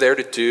what they're there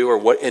to do, or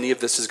what any of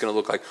this is going to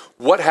look like.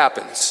 What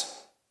happens?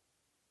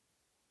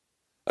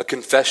 A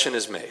confession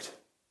is made. It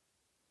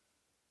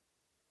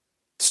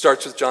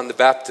starts with John the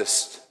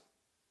Baptist,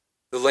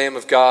 the Lamb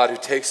of God who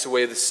takes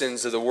away the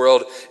sins of the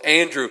world.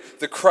 Andrew,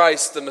 the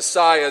Christ, the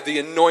Messiah, the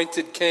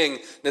anointed King.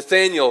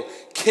 Nathanael,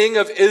 King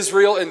of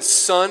Israel and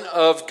Son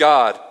of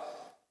God.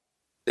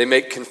 They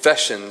make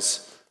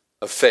confessions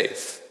of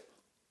faith.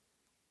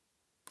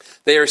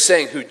 They are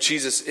saying who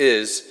Jesus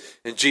is,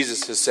 and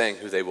Jesus is saying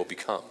who they will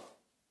become.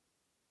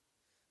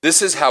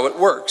 This is how it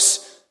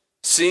works.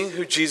 Seeing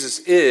who Jesus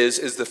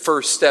is the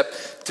first step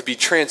to be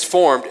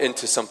transformed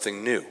into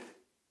something new.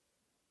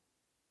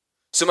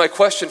 So my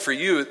question for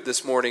you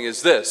this morning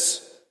is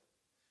this.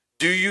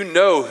 Do you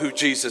know who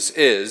Jesus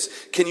is?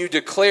 Can you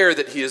declare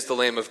that he is the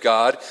Lamb of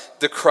God,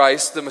 the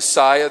Christ, the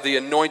Messiah, the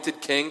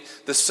anointed King,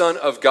 the Son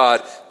of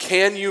God?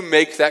 Can you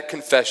make that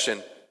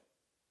confession?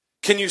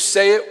 Can you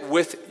say it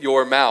with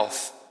your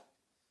mouth?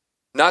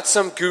 Not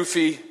some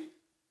goofy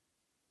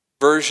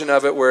version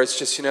of it where it's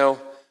just,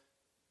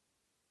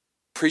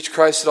 preach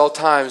Christ at all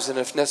times, and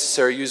if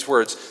necessary, use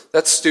words.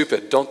 That's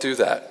stupid. Don't do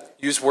that.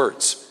 Use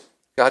words.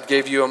 God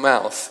gave you a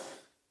mouth.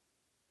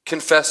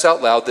 Confess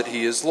out loud that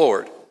he is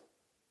Lord.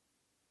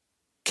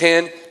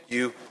 Can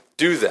you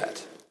do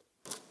that?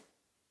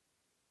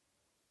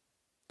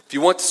 If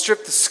you want to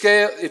strip the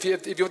scale, if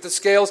you want the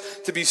scales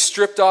to be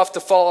stripped off, to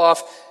fall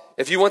off,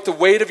 if you want the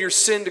weight of your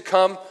sin to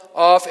come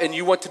off, and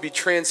you want to be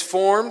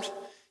transformed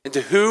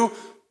into who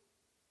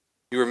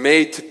you were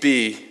made to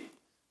be,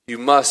 you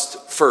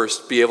must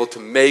first be able to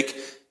make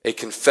a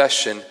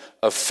confession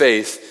of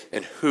faith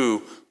in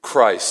who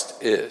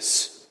Christ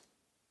is.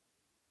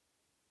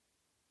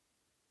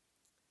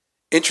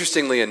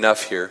 Interestingly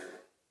enough here,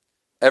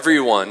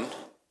 everyone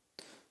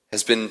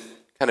has been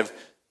kind of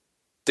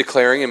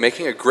declaring and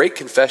making a great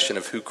confession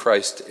of who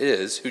Christ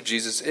is, who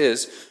Jesus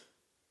is.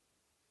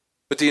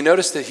 But do you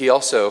notice that he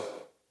also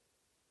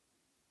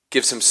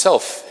gives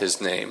himself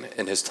his name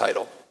and his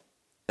title?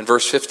 In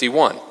verse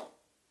 51,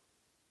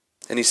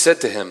 and he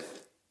said to him,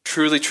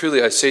 "Truly,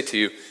 truly, I say to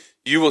you,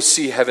 you will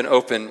see heaven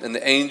open and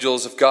the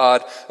angels of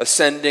God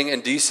ascending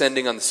and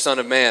descending on the Son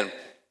of Man."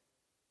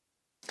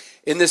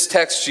 In this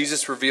text,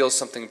 Jesus reveals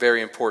something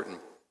very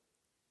important.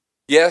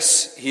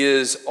 Yes, he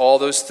is all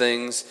those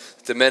things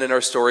the men in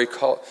our story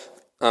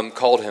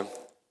called him,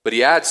 but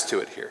he adds to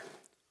it here.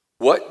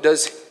 What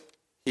does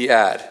he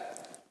add?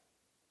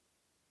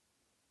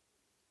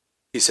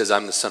 He says,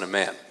 "I'm the Son of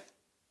Man."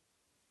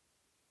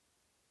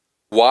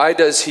 Why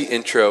does he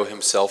intro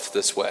himself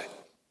this way?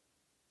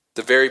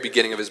 The very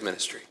beginning of his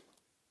ministry.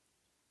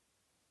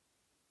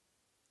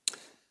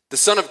 The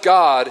Son of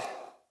God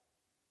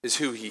is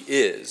who he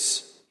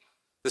is.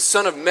 The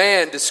Son of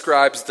Man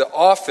describes the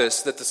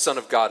office that the Son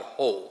of God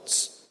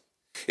holds.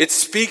 It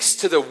speaks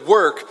to the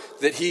work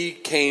that he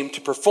came to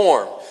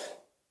perform.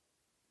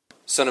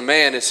 Son of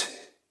Man is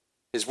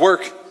his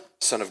work.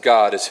 Son of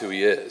God is who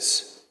he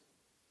is.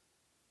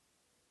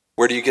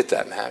 Where do you get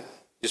that, Matt?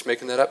 Just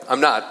making that up? I'm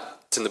not.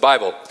 It's in the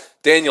Bible.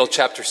 Daniel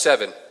chapter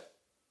 7,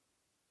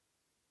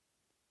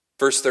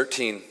 verse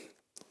 13.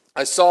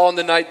 "I saw in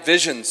the night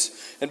visions,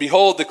 and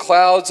behold, the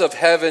clouds of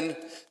heaven,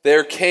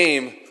 there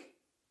came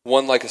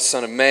one like a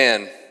son of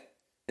man.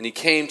 And he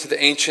came to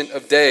the Ancient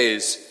of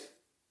Days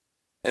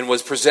and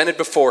was presented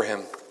before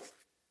him.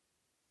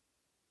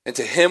 And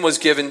to him was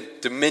given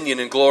dominion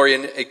and glory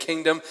and a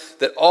kingdom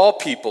that all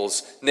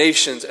peoples,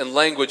 nations, and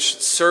language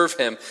should serve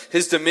him.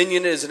 His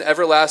dominion is an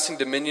everlasting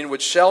dominion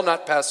which shall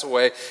not pass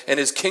away, and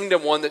his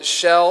kingdom one that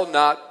shall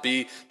not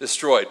be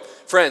destroyed."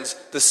 Friends,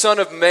 the Son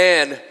of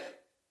Man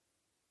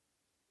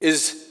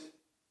is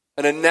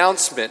an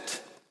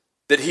announcement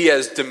that he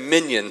has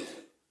dominion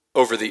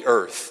over the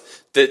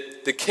earth,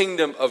 that the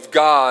kingdom of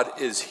God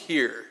is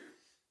here.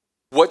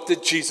 What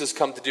did Jesus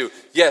come to do?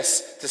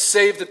 Yes, to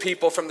save the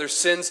people from their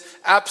sins,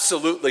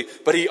 absolutely.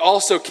 But he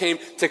also came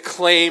to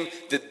claim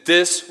that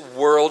this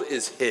world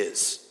is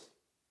his.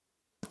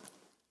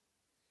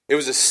 It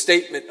was a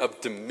statement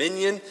of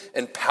dominion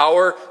and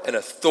power and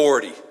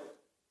authority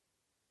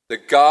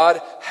that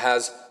God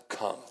has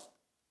come.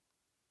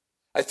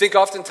 I think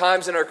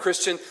oftentimes in our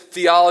Christian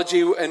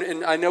theology,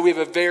 and I know we have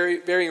a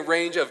varying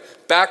range of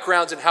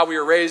backgrounds and how we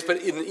were raised, but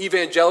in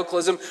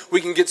evangelicalism,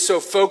 we can get so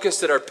focused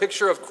that our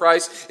picture of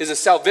Christ is a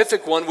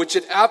salvific one, which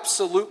it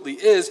absolutely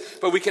is,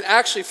 but we can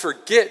actually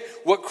forget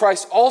what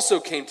Christ also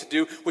came to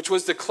do, which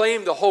was to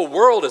claim the whole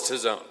world as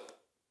his own.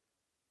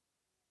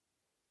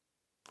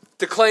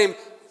 To claim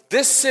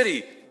this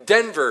city,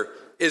 Denver,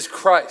 is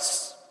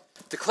Christ.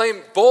 To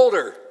claim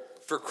Boulder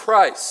for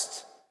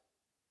Christ.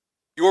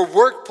 Your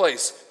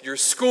workplace, your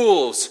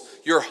schools,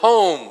 your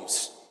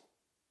homes,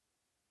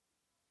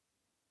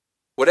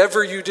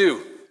 whatever you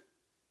do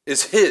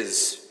is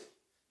his.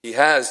 He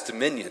has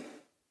dominion.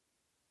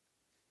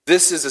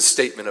 This is a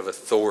statement of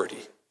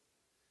authority.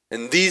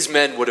 And these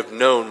men would have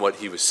known what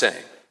he was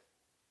saying.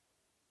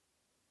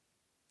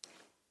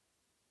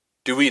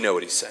 Do we know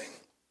what he's saying?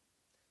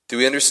 Do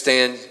we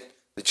understand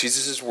that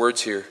Jesus'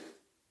 words here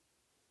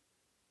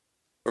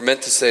we're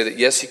meant to say that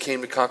yes, he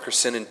came to conquer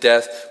sin and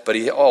death, but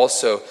he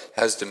also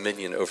has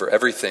dominion over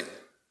everything.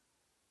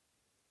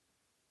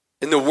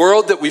 In the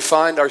world that we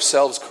find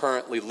ourselves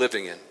currently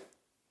living in,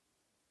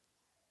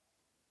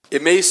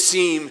 it may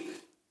seem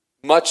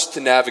much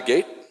to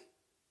navigate.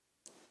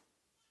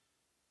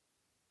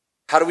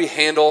 How do we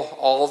handle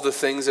all of the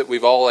things that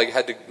we've all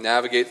had to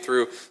navigate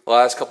through the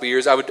last couple of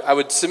years? I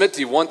would submit to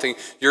you one thing.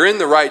 You're in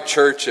the right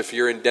church if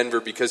you're in Denver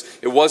because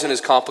it wasn't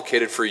as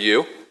complicated for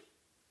you.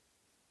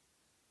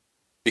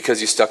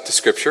 Because you stuck to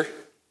Scripture.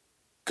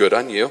 Good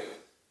on you.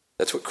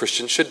 That's what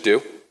Christians should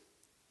do.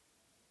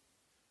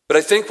 But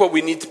I think what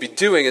we need to be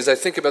doing is I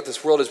think about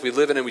this world as we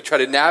live in and we try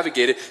to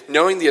navigate it,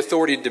 knowing the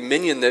authority and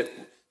dominion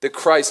that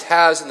Christ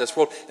has in this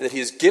world and that he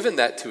has given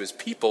that to his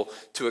people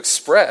to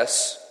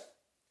express.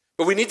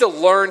 But we need to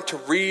learn to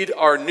read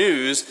our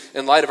news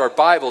in light of our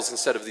Bibles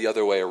instead of the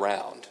other way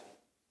around.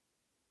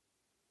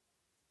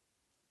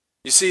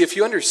 You see, if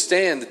you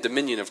understand the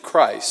dominion of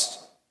Christ,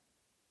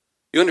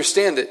 you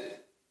understand that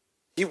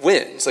he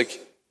wins.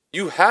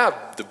 You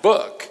have the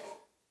book.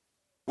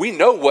 We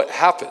know what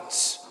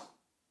happens.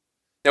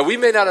 Now, we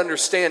may not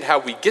understand how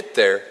we get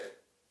there,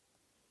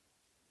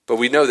 but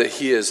we know that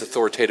he is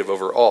authoritative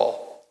over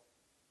all.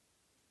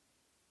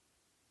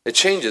 It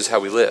changes how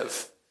we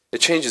live. It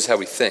changes how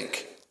we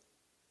think.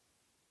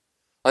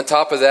 On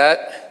top of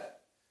that,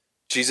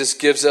 Jesus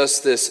gives us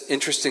this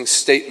interesting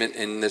statement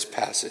in this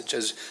passage.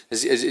 As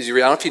you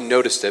read, I don't know if you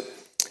noticed it,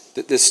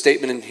 this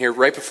statement in here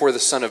right before the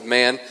Son of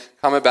Man,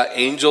 comment about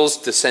angels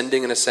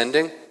descending and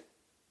ascending.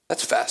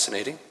 That's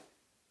fascinating.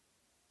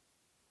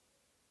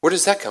 Where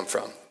does that come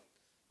from?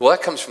 Well,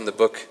 that comes from the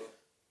book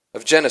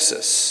of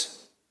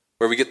Genesis,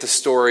 where we get the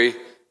story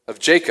of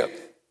Jacob.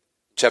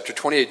 Chapter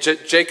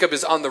 28, Jacob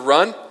is on the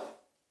run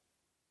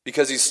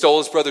because he stole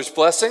his brother's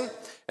blessing,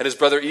 and his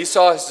brother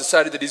Esau has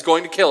decided that he's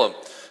going to kill him.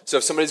 So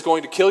if somebody's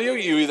going to kill you,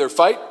 you either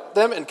fight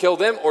them and kill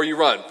them, or you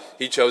run.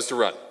 He chose to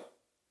run.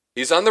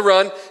 He's on the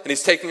run, and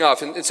he's taking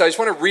off. And so I just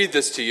want to read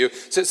this to you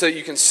so that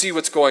you can see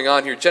what's going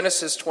on here.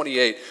 Genesis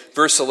 28,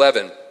 verse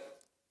 11.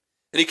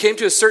 And he came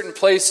to a certain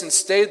place and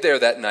stayed there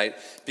that night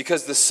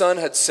because the sun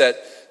had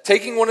set,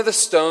 taking one of the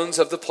stones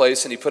of the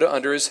place, and he put it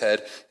under his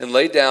head and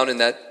lay down in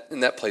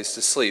that place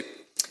to sleep.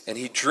 And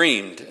he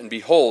dreamed, and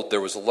behold, there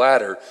was a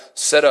ladder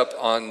set up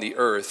on the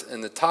earth,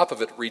 and the top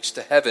of it reached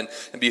to heaven.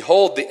 And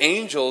behold, the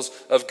angels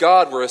of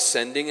God were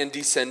ascending and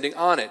descending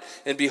on it.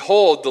 And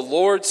behold, the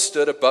Lord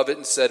stood above it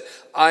and said,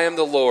 I am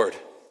the Lord,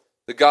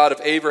 the God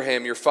of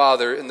Abraham your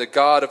father, and the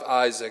God of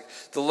Isaac.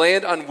 The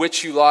land on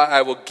which you lie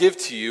I will give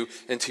to you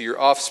and to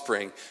your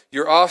offspring.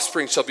 Your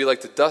offspring shall be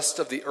like the dust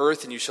of the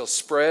earth, and you shall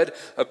spread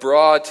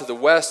abroad to the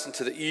west and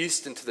to the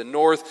east and to the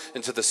north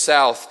and to the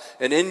south.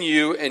 And in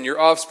you and your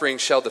offspring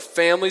shall the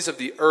families of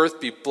the earth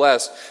be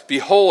blessed.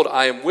 Behold,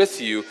 I am with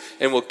you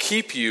and will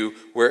keep you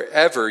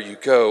wherever you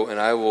go,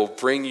 and I will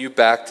bring you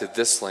back to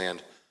this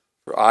land.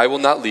 For I will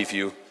not leave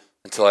you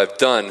until I have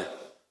done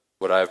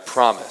what I have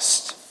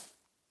promised.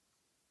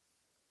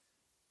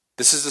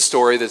 This is the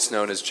story that's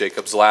known as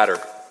Jacob's ladder.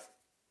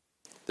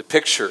 The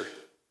picture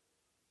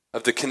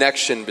of the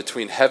connection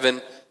between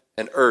heaven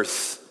and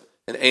earth,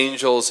 and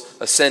angels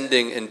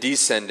ascending and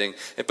descending.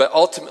 But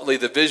ultimately,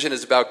 the vision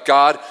is about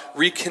God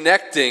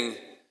reconnecting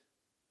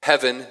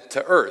heaven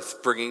to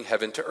earth, bringing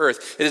heaven to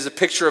earth. It is a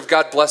picture of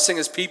God blessing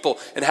his people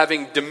and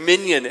having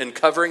dominion and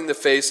covering the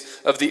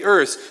face of the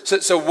earth.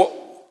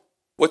 So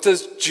what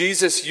does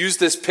Jesus use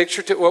this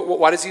picture to?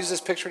 Why does he use this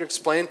picture to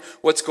explain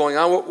what's going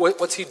on?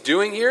 What's he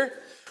doing here?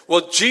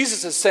 Well,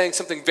 Jesus is saying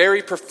something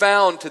very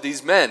profound to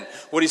these men.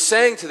 What he's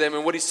saying to them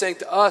and what he's saying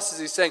to us is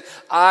he's saying,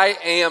 I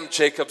am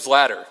Jacob's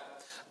ladder.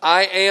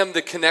 I am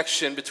the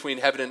connection between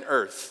heaven and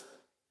earth.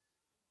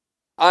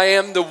 I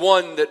am the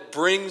one that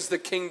brings the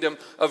kingdom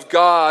of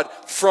God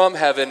from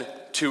heaven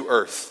to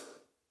earth.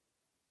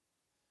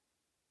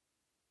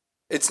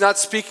 It's not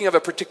speaking of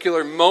a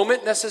particular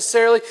moment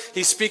necessarily.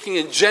 He's speaking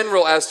in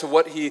general as to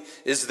what he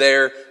is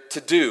there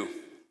to do.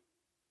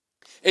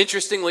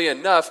 Interestingly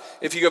enough,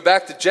 if you go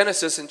back to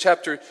Genesis in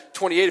chapter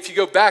 28, if you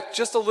go back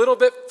just a little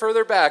bit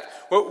further back,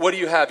 what do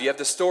you have? You have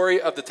the story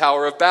of the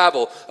Tower of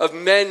Babel, of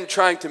men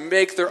trying to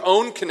make their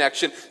own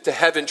connection to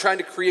heaven, trying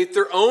to create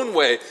their own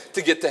way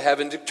to get to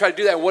heaven, to try to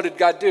do that. And what did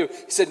God do?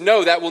 He said,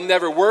 no, that will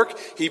never work.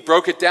 He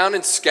broke it down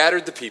and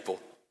scattered the people.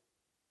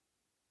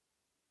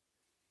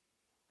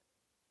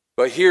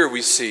 But here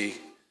we see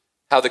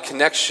how the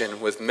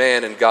connection with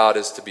man and God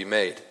is to be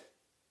made.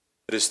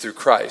 It is through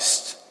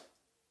Christ.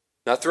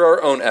 Not through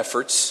our own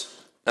efforts,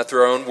 not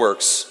through our own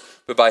works,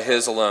 but by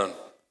his alone.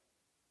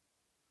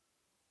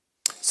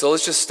 So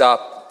let's just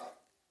stop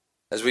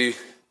as we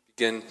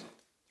begin to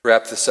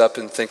wrap this up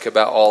and think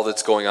about all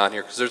that's going on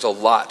here, because there's a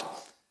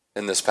lot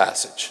in this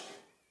passage.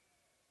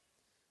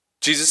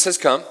 Jesus has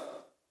come.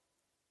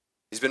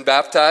 He's been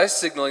baptized,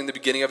 signaling the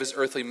beginning of his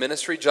earthly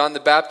ministry. John the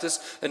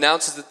Baptist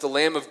announces that the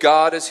Lamb of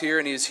God is here,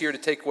 and he is here to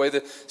take away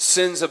the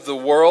sins of the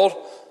world.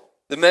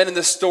 The men in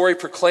this story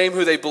proclaim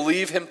who they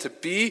believe him to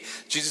be.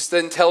 Jesus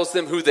then tells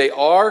them who they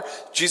are.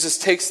 Jesus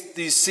takes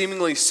these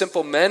seemingly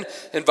simple men,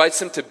 invites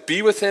them to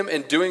be with him,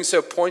 and doing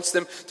so points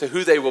them to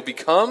who they will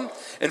become.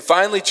 And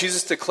finally,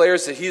 Jesus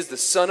declares that he is the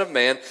Son of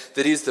Man,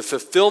 that he is the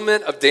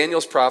fulfillment of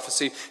Daniel's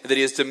prophecy, and that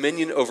he has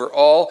dominion over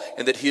all,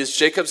 and that he is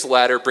Jacob's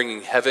ladder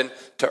bringing heaven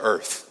to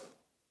earth.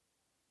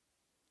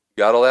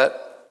 Got all that?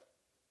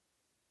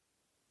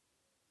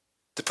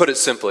 To put it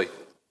simply,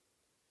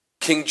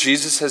 King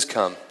Jesus has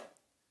come.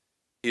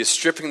 He is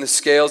stripping the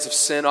scales of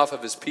sin off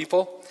of his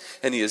people,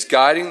 and he is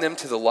guiding them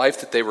to the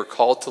life that they were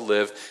called to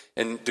live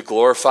and to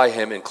glorify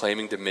him and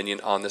claiming dominion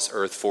on this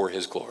earth for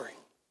his glory.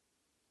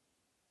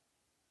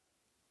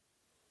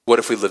 What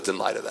if we lived in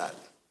light of that?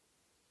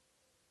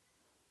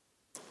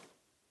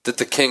 That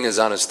the King is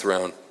on his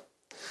throne,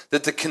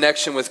 that the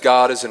connection with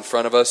God is in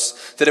front of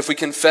us, that if we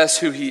confess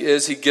who he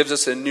is, he gives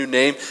us a new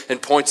name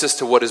and points us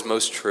to what is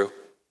most true.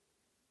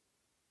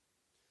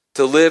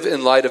 To live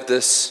in light of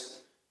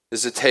this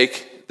is to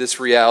take this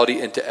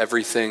reality into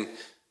everything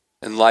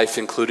in life,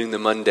 including the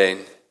mundane.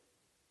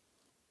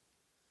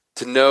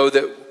 To know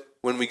that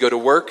when we go to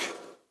work,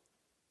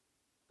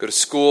 go to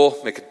school,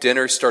 make a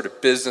dinner, start a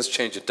business,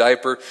 change a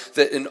diaper,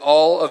 that in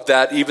all of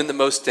that, even the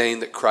most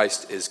mundane, that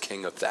Christ is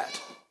King of that.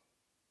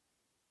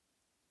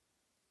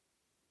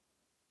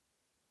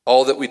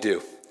 All that we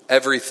do,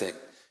 everything,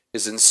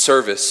 is in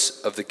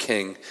service of the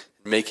King,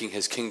 making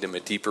his kingdom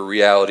a deeper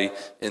reality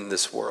in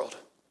this world.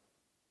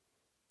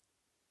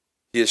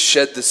 He has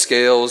shed the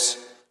scales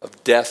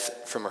of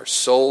death from our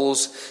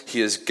souls.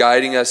 He is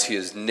guiding us, he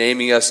is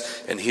naming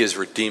us, and he is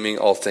redeeming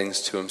all things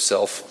to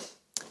himself.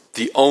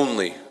 The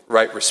only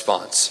right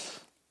response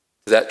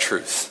to that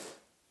truth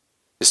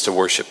is to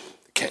worship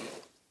the King.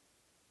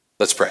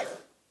 Let's pray.